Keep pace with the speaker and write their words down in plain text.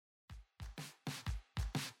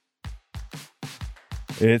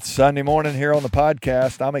It's Sunday morning here on the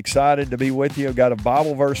podcast. I'm excited to be with you. I've got a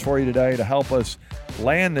Bible verse for you today to help us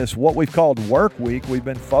land this, what we've called work week. We've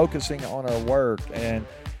been focusing on our work, and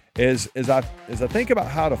as I think about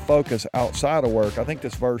how to focus outside of work, I think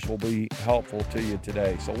this verse will be helpful to you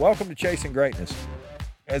today. So welcome to Chasing Greatness.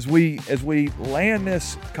 As we land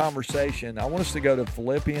this conversation, I want us to go to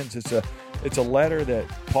Philippians. It's a letter that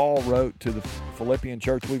Paul wrote to the Philippian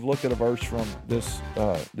church. We've looked at a verse from this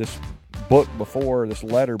book before, this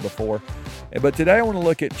letter before, but today I want to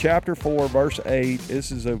look at chapter 4, verse 8. This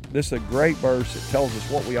is a great verse. It tells us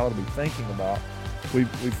what we ought to be thinking about.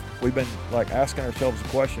 We've been like asking ourselves the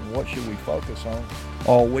question, what should we focus on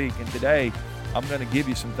all week? And today I'm going to give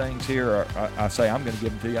you some things here. I say I'm going to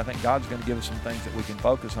give them to you. I think God's going to give us some things that we can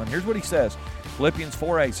focus on. Here's what he says. Philippians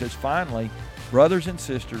 4:8 says, "Finally, brothers and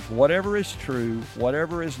sisters, whatever is true,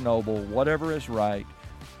 whatever is noble, whatever is right,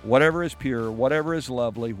 whatever is pure, whatever is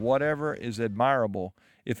lovely, whatever is admirable,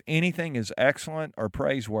 if anything is excellent or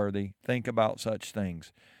praiseworthy, think about such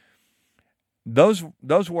things." Those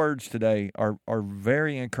words today are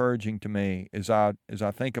very encouraging to me as I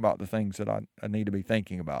think about the things that I need to be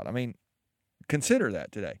thinking about. I mean, consider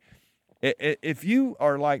that today. If you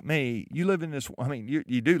are like me, you live in this. I mean,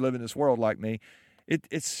 you do live in this world like me.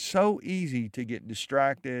 It's so easy to get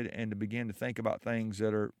distracted and to begin to think about things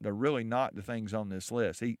they're really not the things on this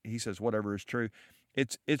list. He says whatever is true.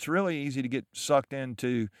 It's really easy to get sucked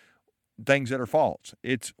into things that are false.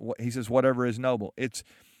 He says whatever is noble. It's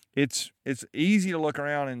easy to look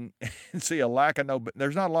around and see a lack of nobility.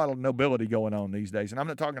 There's not a lot of nobility going on these days. And I'm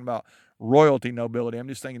not talking about royalty nobility. I'm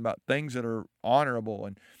just thinking about things that are honorable.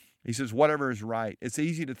 And he says, whatever is right. It's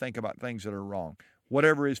easy to think about things that are wrong.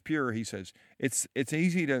 Whatever is pure, he says. It's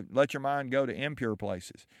easy to let your mind go to impure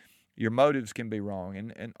places. Your motives can be wrong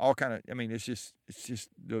and all kind of, I mean, it's just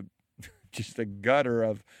the gutter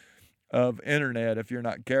of internet if you're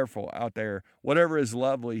not careful out there. Whatever is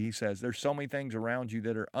lovely, he says. There's so many things around you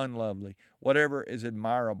that are unlovely. Whatever is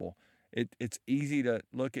admirable. It's easy to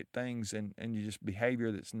look at things and you just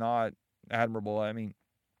behavior that's not admirable. I mean,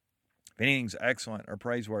 if anything's excellent or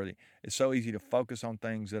praiseworthy, it's so easy to focus on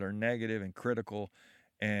things that are negative and critical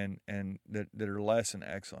and that are less than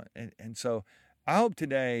excellent. And so I hope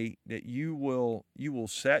today that you will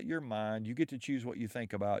set your mind. You get to choose what you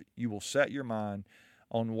think about. You will set your mind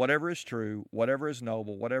on whatever is true, whatever is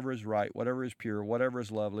noble, whatever is right, whatever is pure, whatever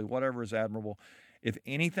is lovely, whatever is admirable. If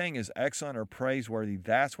anything is excellent or praiseworthy,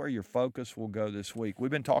 that's where your focus will go this week.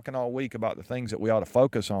 We've been talking all week about the things that we ought to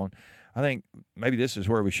focus on. I think maybe this is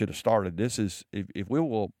where we should have started. This is, if we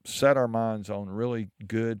will set our minds on really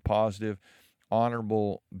good, positive,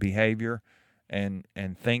 honorable behavior and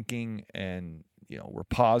thinking, and we're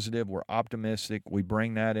positive, we're optimistic, we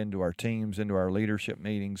bring that into our teams, into our leadership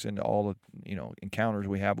meetings, into all the encounters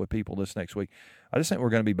we have with people this next week. I just think we're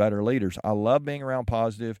going to be better leaders. I love being around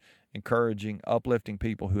positive, encouraging, uplifting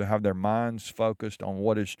people who have their minds focused on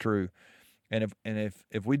what is true. And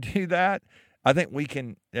if we do that, I think we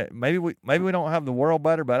can. Maybe we don't have the world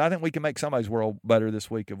better, but I think we can make somebody's world better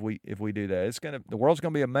this week if we do that. The world's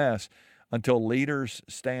going to be a mess until leaders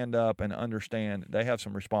stand up and understand they have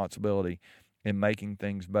some responsibility in making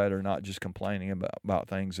things better, not just complaining about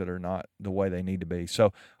things that are not the way they need to be.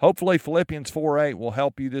 So hopefully Philippians 4:8 will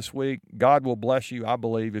help you this week. God will bless you, I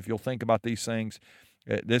believe, if you'll think about these things.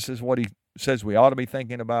 This is what he says we ought to be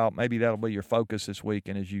thinking about. Maybe that'll be your focus this week.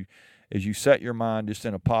 And as you set your mind just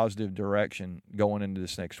in a positive direction going into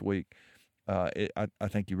this next week, I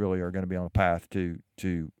think you really are going to be on a path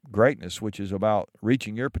to greatness, which is about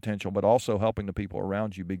reaching your potential, but also helping the people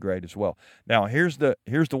around you be great as well. Now, here's the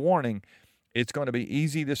warning. It's going to be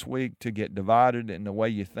easy this week to get divided in the way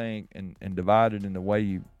you think and divided in the way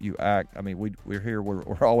you act. I mean,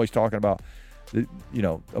 we're always talking about,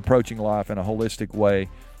 approaching life in a holistic way,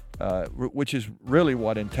 which is really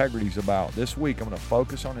what integrity is about. This week, I'm going to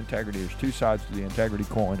focus on integrity. There's two sides to the integrity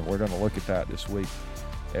coin, and we're going to look at that this week.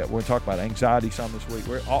 We're going to talk about anxiety some this week.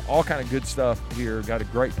 We're all kind of good stuff here. Got a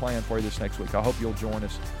great plan for you this next week. I hope you'll join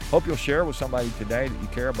us. Hope you'll share with somebody today that you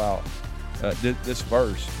care about this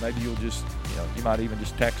verse. Maybe you'll just, you might even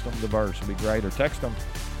just text them the verse. It'd be great. Or text them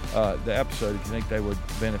the episode if you think they would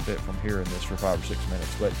benefit from hearing this for 5 or 6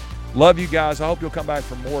 minutes. But love you guys. I hope you'll come back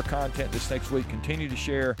for more content this next week. Continue to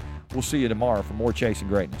share. We'll see you tomorrow for more Chasing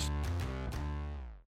Greatness.